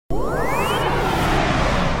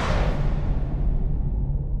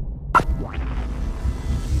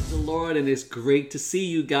Lord, and it's great to see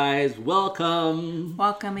you guys. Welcome.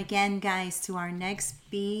 Welcome again, guys, to our next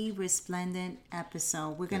Be Resplendent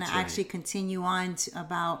episode. We're going to actually continue on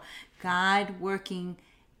about God working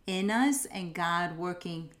in us and God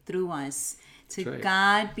working through us. To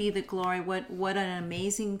God be the glory. What an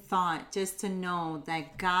amazing thought, just to know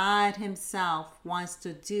that God himself wants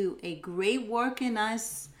to do a great work in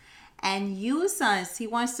us and use us. He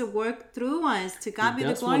wants to work through us. To God be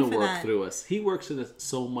the glory for that. He does want to work through us. He works in us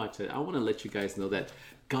so much that I want to let you guys know that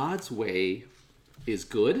God's way is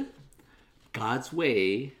good. God's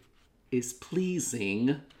way is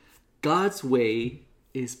pleasing. God's way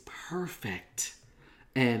is perfect.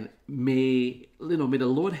 And may the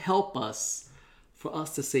Lord help us for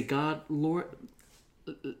us to say, God, Lord,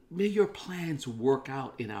 may your plans work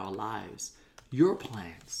out in our lives. Your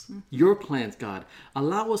plans, your plans, God.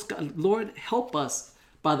 Allow us, God, Lord, help us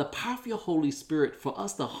by the power of your Holy Spirit for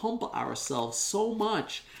us to humble ourselves so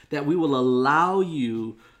much that we will allow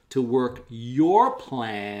you to work your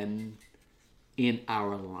plan in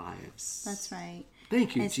our lives. That's right.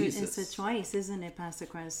 Thank you, Jesus. It's a choice, isn't it, Pastor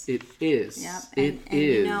Chris? It is. Yep. It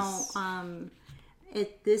is. You know,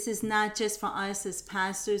 this is not just for us as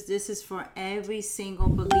pastors. This is for every single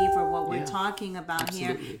believer, what we're talking about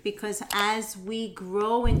here. Because as we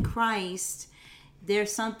grow in Christ,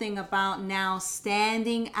 there's something about now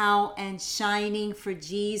standing out and shining for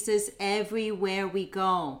Jesus everywhere we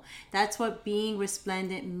go. That's what being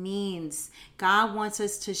resplendent means. God wants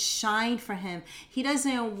us to shine for him. He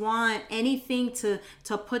doesn't want anything to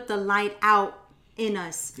put the light out in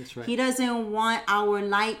us. That's right. He doesn't want our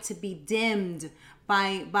light to be dimmed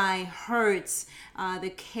by hurts, the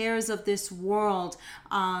cares of this world,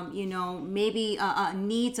 maybe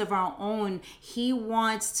needs of our own. He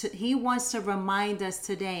wants to remind us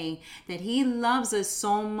today that he loves us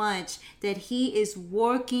so much that he is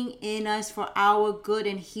working in us for our good,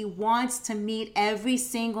 and he wants to meet every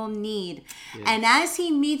single need. Yes. And as he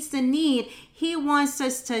meets the need, he wants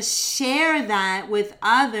us to share that with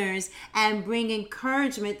others and bring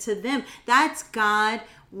encouragement to them. That's God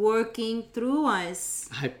working through us.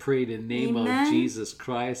 I pray in the name of Jesus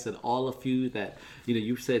Christ and all of you that,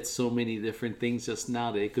 you said so many different things just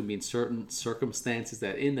now that it could be in certain circumstances,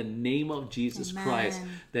 that in the name of Jesus Christ,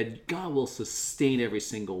 that God will sustain every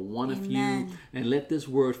single one of you, and let this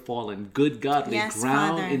word fall in good godly ground,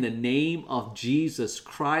 Father, in the name of Jesus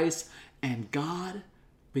Christ. And God,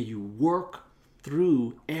 may you work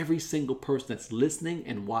through every single person that's listening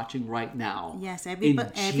and watching right now. Yes, every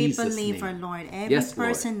believer, name. Lord. Every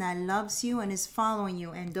person that loves you and is following you,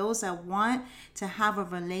 and those that want to have a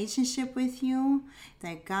relationship with you,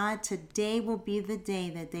 that God, today will be the day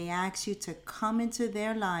that they ask you to come into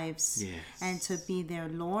their lives and to be their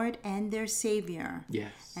Lord and their Savior.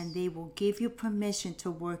 Yes. And they will give you permission to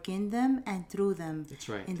work in them and through them. That's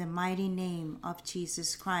right. In the mighty name of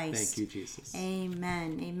Jesus Christ. Thank you, Jesus.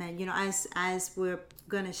 Amen. Amen. As we're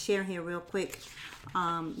going to share here real quick,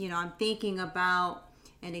 I'm thinking about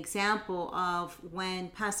an example of when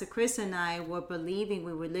Pastor Chris and I were believing.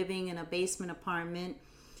 We were living in a basement apartment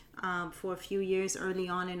for a few years early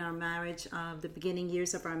on in our marriage, the beginning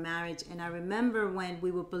years of our marriage. And I remember when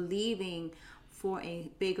we were believing for a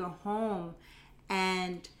bigger home,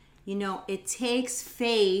 and it takes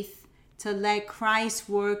faith to let Christ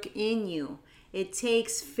work in you. It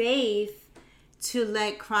takes faith to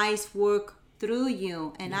let Christ work through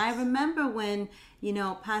you. And I remember when,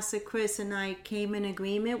 Pastor Chris and I came in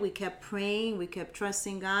agreement, we kept praying, we kept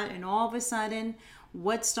trusting God, and all of a sudden,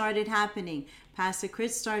 what started happening? Pastor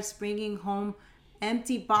Chris starts bringing home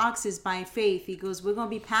empty boxes by faith. He goes, we're going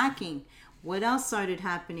to be packing. What else started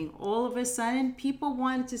happening? All of a sudden, people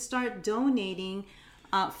wanted to start donating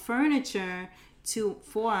furniture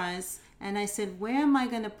for us. And I said, where am I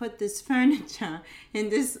going to put this furniture in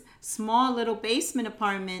this small little basement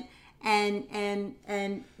apartment?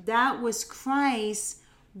 And that was Christ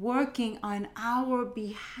working on our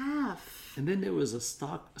behalf. And then there was a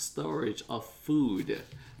storage of food.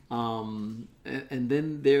 And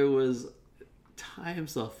then there was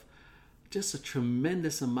times of just a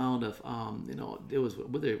tremendous amount of, there was,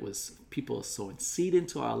 whether it was people sowing seed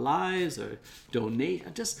into our lives or donate,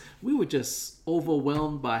 we were just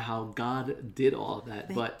overwhelmed by how God did all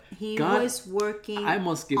that. But he God was working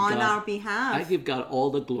on our behalf. I give God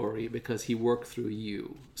all the glory because he worked through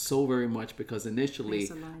you so very much, because initially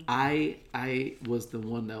I was the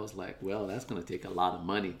one that was like, well, that's going to take a lot of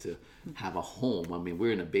money to have a home. I mean,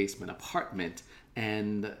 we're in a basement apartment.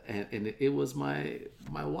 And it was my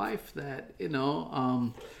wife that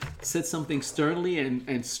said something sternly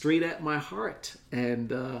and straight at my heart,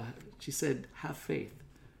 and she said, have faith.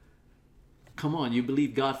 Come on, you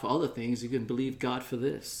believe God for other things, you can believe God for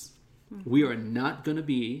this. We are not going to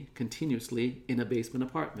be continuously in a basement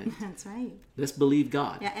apartment. That's right. Let's believe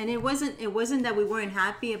God. Yeah, and it wasn't that we weren't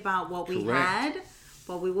happy about what we Correct. had,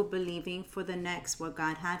 but we were believing for the next what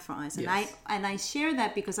God had for us. And Yes. I share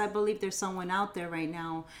that because I believe there's someone out there right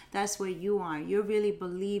now. That's where you are. You're really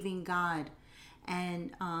believing God,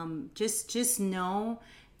 and just know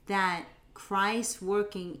that Christ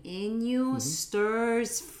working in you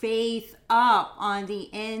stirs faith up on the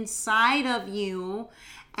inside of you,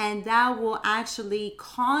 and that will actually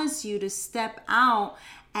cause you to step out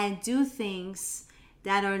and do things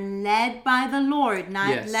that are led by the Lord, not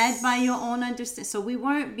Yes. led by your own understanding. So we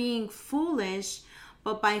weren't being foolish,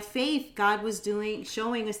 but by faith, God was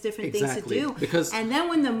showing us different things to Exactly. do. Because- and then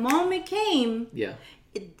when the moment came, Yeah.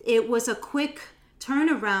 it was a quick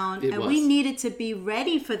turnaround, It and was. we needed to be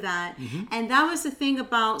ready for that. And that was the thing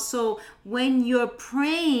about, so when you're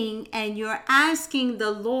praying and you're asking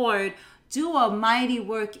the Lord, do a mighty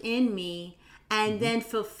work in me, and then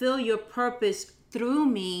fulfill your purpose through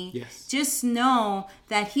me, Yes. just know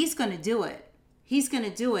that He's going to do it. He's going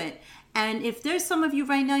to do it. And if there's some of you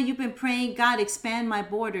right now, you've been praying, God, expand my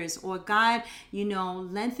borders, or God,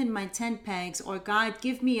 lengthen my tent pegs, or God,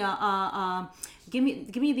 give me give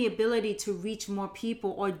me the ability to reach more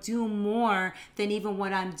people, or do more than even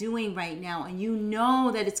what I'm doing right now. And you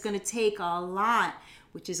know that it's going to take a lot,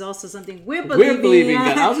 which is also something we're believing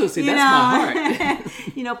God. I was going to say, you that's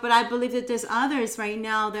my heart. But I believe that there's others right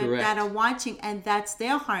now that Correct. are watching, and that's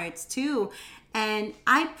their hearts too. And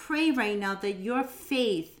I pray right now that your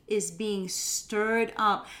faith is being stirred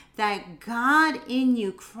up, that God in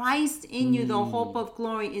you, Christ in you, the hope of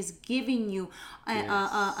glory, is giving you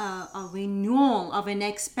a renewal of an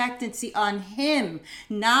expectancy on Him,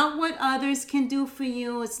 not what others can do for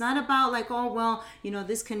you. It's not about like, oh, well,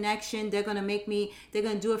 this connection, they're going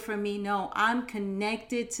to do it for me. No, I'm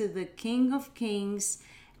connected to the King of Kings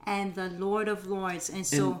and the Lord of Lords, and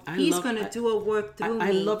so He's going to do a work through me. I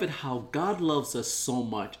love it how God loves us so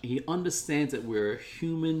much. He understands that we're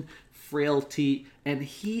human frailty, and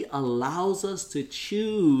He allows us to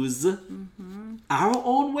choose our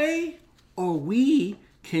own way, or we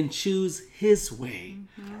can choose His way.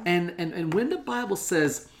 And when the Bible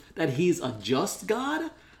says that He's a just God,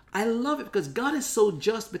 I love it, because God is so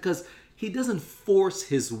just, because He doesn't force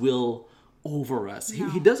His will over us. No.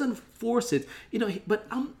 He doesn't force it, but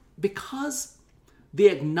because the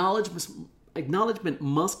acknowledgement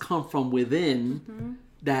must come from within,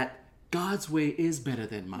 that God's way is better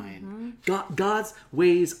than mine. God's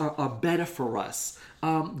ways are better for us.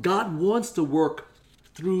 God wants to work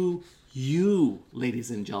through you, ladies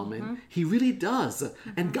and gentlemen. He really does.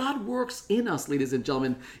 And God works in us, ladies and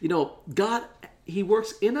gentlemen. God, He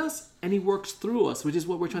works in us and He works through us, which is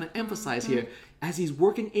what we're trying to emphasize here. As He's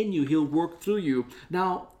working in you, He'll work through you.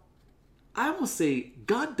 Now, I will say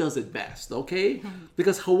God does it best, okay?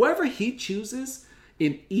 Because however He chooses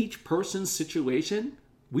in each person's situation,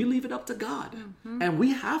 we leave it up to God. And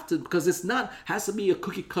we have to, because it's not, has to be a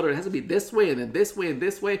cookie cutter. It has to be this way and then this way and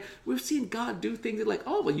this way. We've seen God do things that like,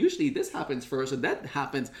 oh, well, usually this happens first and that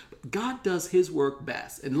happens. But God does His work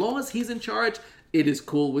best. And as long as He's in charge, it is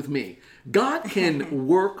cool with me. God can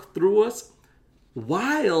work through us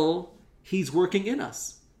while He's working in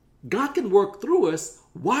us. God can work through us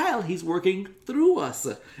while He's working through us.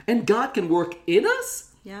 And God can work in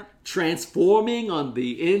us, transforming on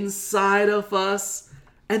the inside of us,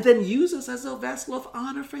 and then use us as a vessel of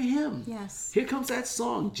honor for Him. Yes. Here comes that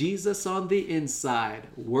song, Jesus on the inside,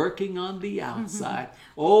 working on the outside.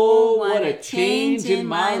 Oh, what a change in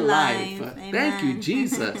my life. Thank you,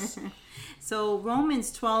 Jesus. So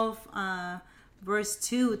Romans 12, verse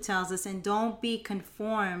 2 tells us, and don't be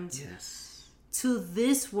conformed to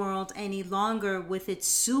this world any longer with its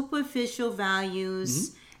superficial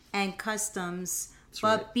values and customs,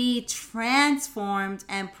 but be transformed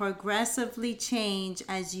and progressively change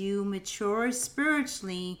as you mature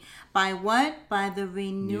spiritually by what? By the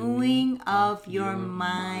renewing of your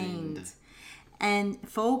mind. And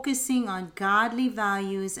focusing on godly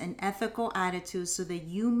values and ethical attitudes, so that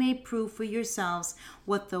you may prove for yourselves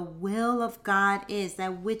what the will of God is,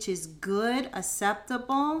 that which is good,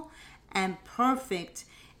 acceptable, and perfect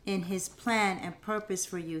in His plan and purpose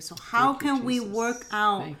for you. So how can we work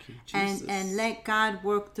out and let God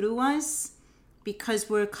work through us? Because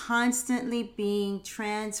we're constantly being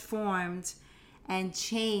transformed and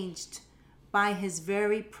changed by His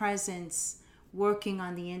very presence working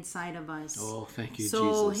on the inside of us. Oh, thank you,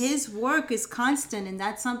 so Jesus. His work is constant, and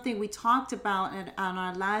that's something we talked about on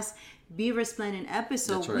our last Be Resplendent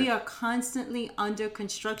episode, That's right. we are constantly under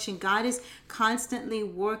construction. God is constantly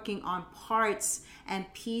working on parts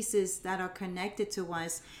and pieces that are connected to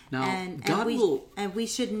us. Now, and God we, will- and we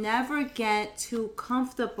should never get too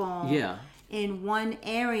comfortable Yeah. in one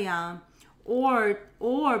area or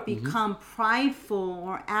become prideful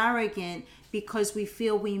or arrogant because we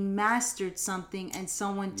feel we mastered something and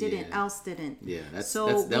someone didn't, Yeah. else didn't. Yeah,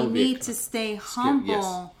 So that we would be a need to stay humble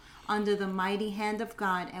yes. under the mighty hand of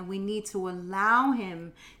God, and we need to allow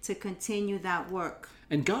him to continue that work.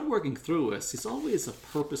 And God working through us is always a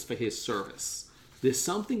purpose for his service. There's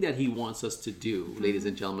something that he wants us to do, ladies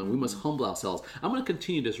and gentlemen. We must humble ourselves. I'm going to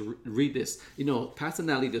continue to read this. You know, Pastor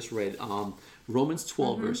Natalie just read Romans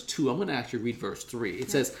 12, verse 2. I'm going to actually read verse 3.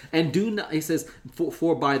 It says, and do not, it says,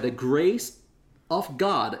 for by the grace of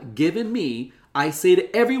God given me, I say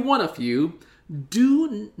to every one of you,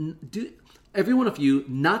 every one of you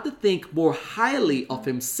not to think more highly of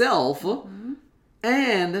himself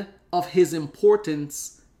and of his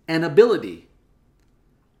importance and ability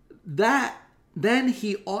than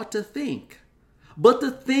he ought to think, but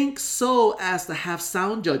to think so as to have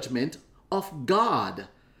sound judgment of God,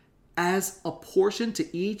 as a portion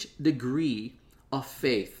to each degree of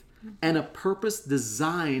faith and a purpose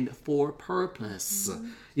designed for purpose.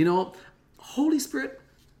 You know, Holy Spirit,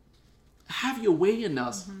 have your way in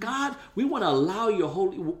us. God, we want to allow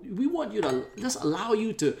we want you to just allow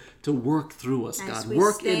you to work through us, As God. we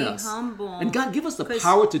Work stay in us. humble. And God, give us the 'Cause-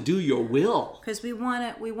 power to do your will. Because we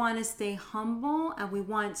want to stay humble, and we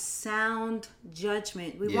want sound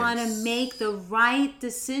judgment. We Yes. want to make the right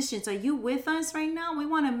decisions. Are you with us right now? We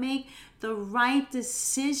want to make the right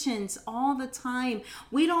decisions all the time.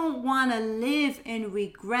 We don't want to live in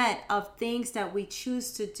regret of things that we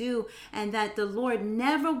choose to do, and that the Lord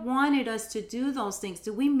never wanted us to do those things.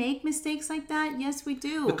 Do we make mistakes like that? Yes, we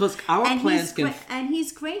do. Because our and plans can- and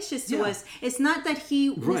He's gracious to Yeah. us. It's not that He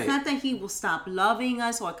Right. it's not that He will stop loving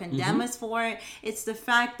us or condemn us for it. It's the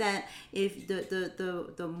fact that if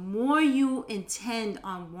the more you intend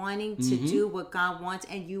on wanting to do what God wants,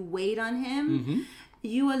 and you wait on Him,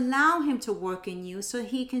 you allow him to work in you so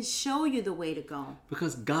he can show you the way to go.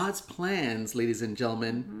 Because God's plans, ladies and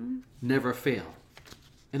gentlemen, never fail.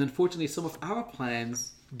 And unfortunately, some of our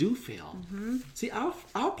plans do fail. See,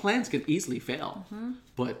 our plans can easily fail.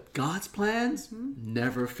 But God's plans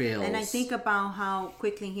never fail. And I think about how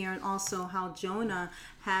quickly here, and also how Jonah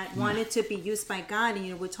had wanted to be used by God.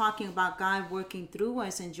 And, we're talking about God working through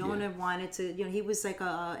us. And Jonah wanted to, he was like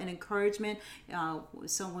an encouragement.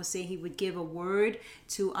 Some will say he would give a word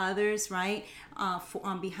to others, right?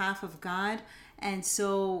 On behalf of God. And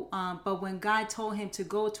so, but when God told him to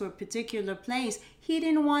go to a particular place, he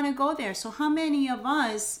didn't want to go there. So how many of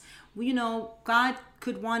us, God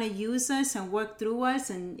could want to use us and work through us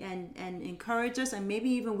and encourage us, and maybe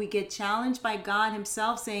even we get challenged by God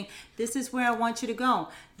himself saying, this is where I want you to go.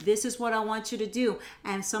 This is what I want you to do.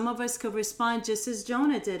 And some of us could respond just as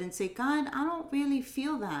Jonah did and say, God, I don't really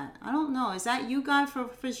feel that. I don't know. Is that you, God,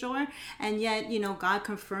 for sure? And yet, God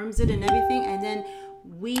confirms it and everything. And then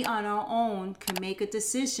we on our own can make a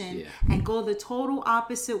decision and go the total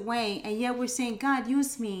opposite way, and yet we're saying, God,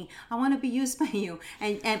 use me, I want to be used by you,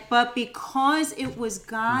 but because it was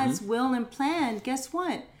God's will and plan, guess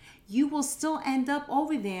what, you will still end up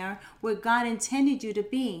over there where God intended you to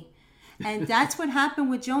be. And that's what happened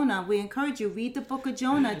with Jonah. We encourage you, read the book of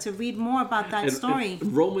Jonah to read more about that story.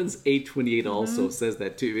 And Romans 8:28 also says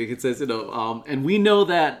that too. It says, and we know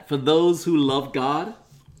that for those who love God,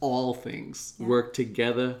 all things work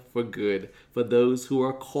together for good for those who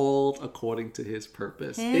are called according to his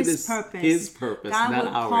purpose. It is his purpose, God not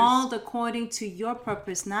was ours. called according to your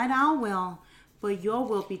purpose, not our will, but your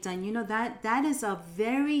will be done. That is a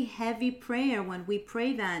very heavy prayer when we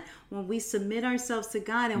pray that, when we submit ourselves to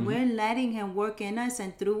God and we're letting him work in us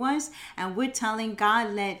and through us, and we're telling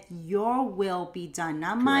God, let your will be done,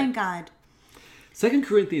 not mine, God. 2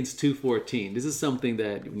 Corinthians 2:14. This is something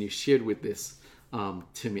that when you shared with this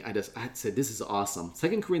to me, I said, this is awesome.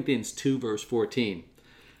 2 Corinthians 2 verse 14.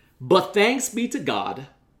 But thanks be to God,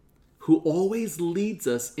 who always leads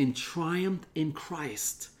us in triumph in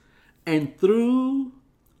Christ, and through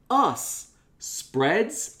us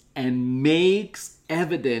spreads and makes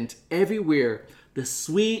evident everywhere the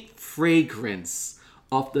sweet fragrance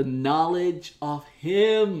of the knowledge of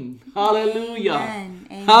him. Hallelujah. Amen.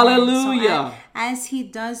 Amen. Hallelujah. So as he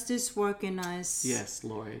does this work in us, Yes,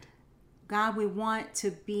 Lord. God, we want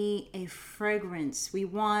to be a fragrance. We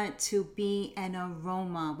want to be an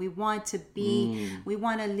aroma. We want to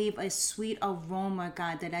leave a sweet aroma,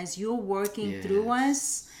 God, that as you're working through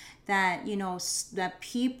us, that, that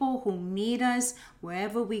people who meet us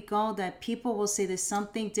wherever we go, that people will say there's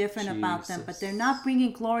something different about them, but they're not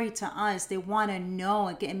bringing glory to us. They want to know.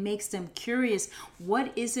 It makes them curious.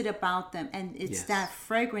 What is it about them? And it's that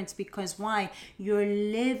fragrance, because why? You're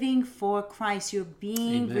living for Christ. You're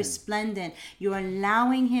being resplendent. You're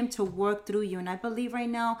allowing him to work through you. And I believe right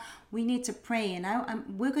now we need to pray. And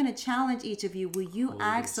we're going to challenge each of you. Will you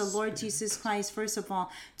ask the Lord Jesus Christ, first of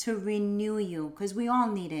all, to renew you? Because we all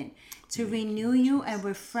need it. To renew you and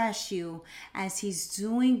refresh you as he's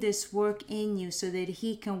doing this work in you so that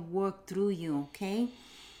he can work through you, okay?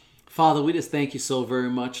 Father, we just thank you so very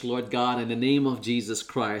much, Lord God, in the name of Jesus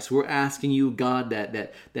Christ. We're asking you, God,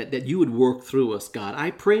 that you would work through us, God.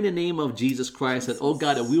 I pray in the name of Jesus Christ that, oh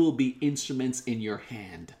God, that we will be instruments in your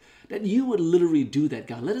hand. That you would literally do that,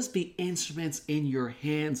 God. Let us be instruments in your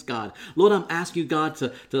hands, God. Lord, I'm asking you, God,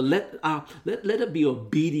 to let it be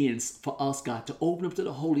obedience for us, God, to open up to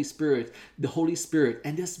the Holy Spirit,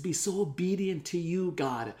 and just be so obedient to you,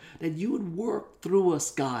 God, that you would work through us,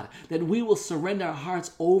 God, that we will surrender our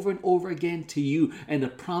hearts over and over again to you and the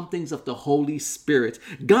promptings of the Holy Spirit.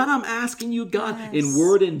 God, I'm asking you, God, in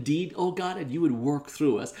word and deed, oh God, that you would work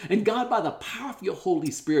through us. And God, by the power of your Holy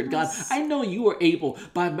Spirit, God, I know you are able,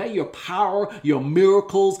 by your power, your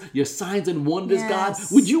miracles, your signs and wonders, God.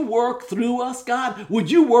 Would you work through us, God?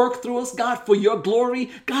 Would you work through us, God, for your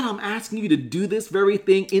glory? God, I'm asking you to do this very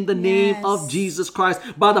thing in the name of Jesus Christ,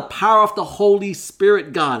 by the power of the Holy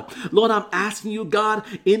Spirit, God. Lord, I'm asking you, God,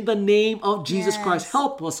 in the name of Jesus Christ,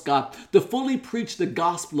 help us, God, to fully preach the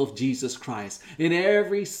gospel of Jesus Christ in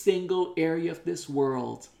every single area of this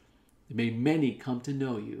world. May many come to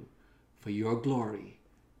know you for your glory.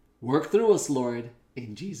 Work through us, Lord,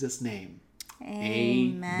 in Jesus' name.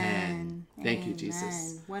 Amen. Thank you,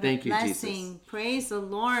 Jesus. What Thank a you, blessing. Jesus. Praise the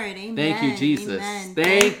Lord. Amen. Thank you, Jesus. Amen.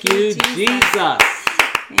 Thank you, Jesus.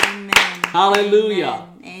 Amen. Hallelujah.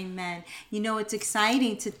 Amen. It's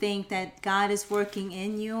exciting to think that God is working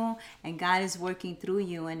in you and God is working through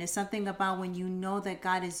you. And there's something about when you know that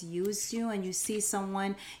God has used you and you see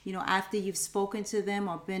someone, after you've spoken to them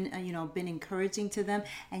or been encouraging to them,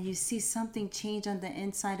 and you see something change on the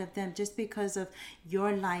inside of them just because of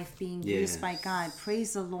your life being used by God.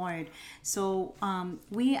 Praise the Lord. So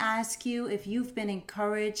we ask you, if you've been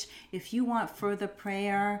encouraged, if you want further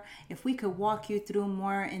prayer, if we could walk you through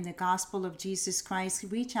more in the gospel of Jesus Christ,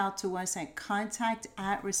 reach out to us at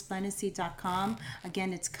contact@resplendency.com.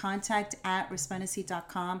 Again, it's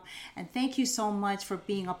contact@resplendency.com. And thank you so much for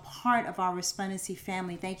being a part of our Resplendency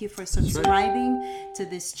family. Thank you for subscribing to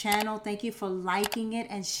this channel. Thank you for liking it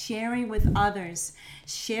and sharing with others.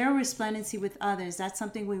 Share Resplendency with others. That's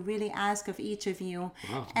something we really ask of each of you.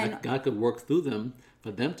 Wow. And God could work through them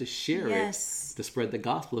for them to share it, to spread the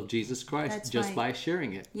gospel of Jesus Christ by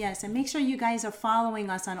sharing it. Yes, and make sure you guys are following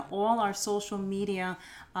us on all our social media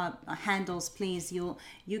handles, please. You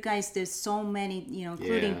guys, there's so many,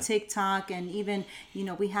 including TikTok, and even,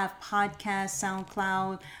 we have podcasts,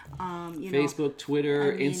 SoundCloud, Facebook,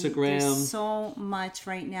 Twitter, Instagram. There's so much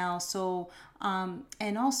right now. So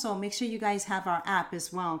and also make sure you guys have our app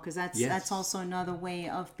as well, because that's also another way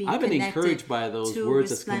of being connected. I've been encouraged by those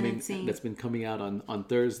words that's been coming out on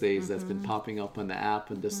Thursdays, that's been popping up on the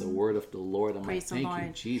app, and just the word of the Lord. I'm Praise like, the thank Lord.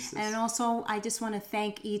 you, Jesus. And also, I just want to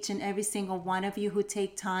thank each and every single one of you who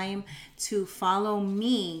take time to follow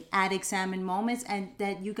me at Examine Moments, and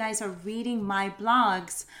that you guys are reading my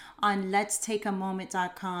blogs on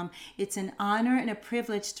letstakeamoment.com. It's an honor and a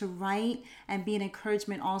privilege to write and be an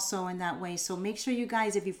encouragement also in that way. So make sure you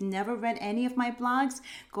guys, if you've never read any of my blogs,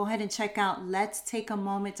 go ahead and check out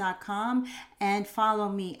letstakeamoment.com and follow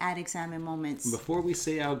me at Examine Moments. Before we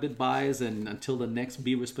say our goodbyes and until the next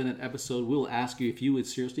Be Resplendent episode, we'll ask you if you would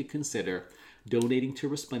seriously consider donating to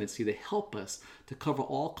Resplendency to help us to cover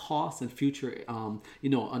all costs and future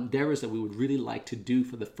endeavors that we would really like to do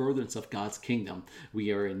for the furtherance of God's kingdom.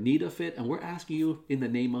 We are in need of it, and we're asking you in the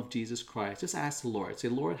name of Jesus Christ. Just ask the Lord. Say,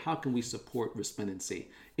 Lord, how can we support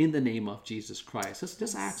Resplendency in the name of Jesus Christ?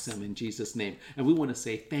 Just ask him in Jesus' name. And we want to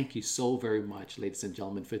say thank you so very much, ladies and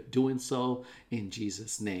gentlemen, for doing so in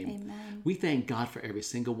Jesus' name. Amen. We thank God for every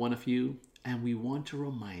single one of you, and we want to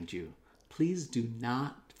remind you, please do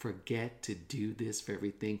not forget to do this very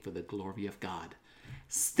thing for the glory of God.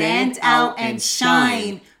 Stand out and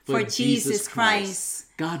shine for Jesus Christ.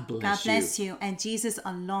 God bless you. God bless you. And Jesus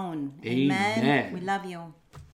alone. Amen. We love you.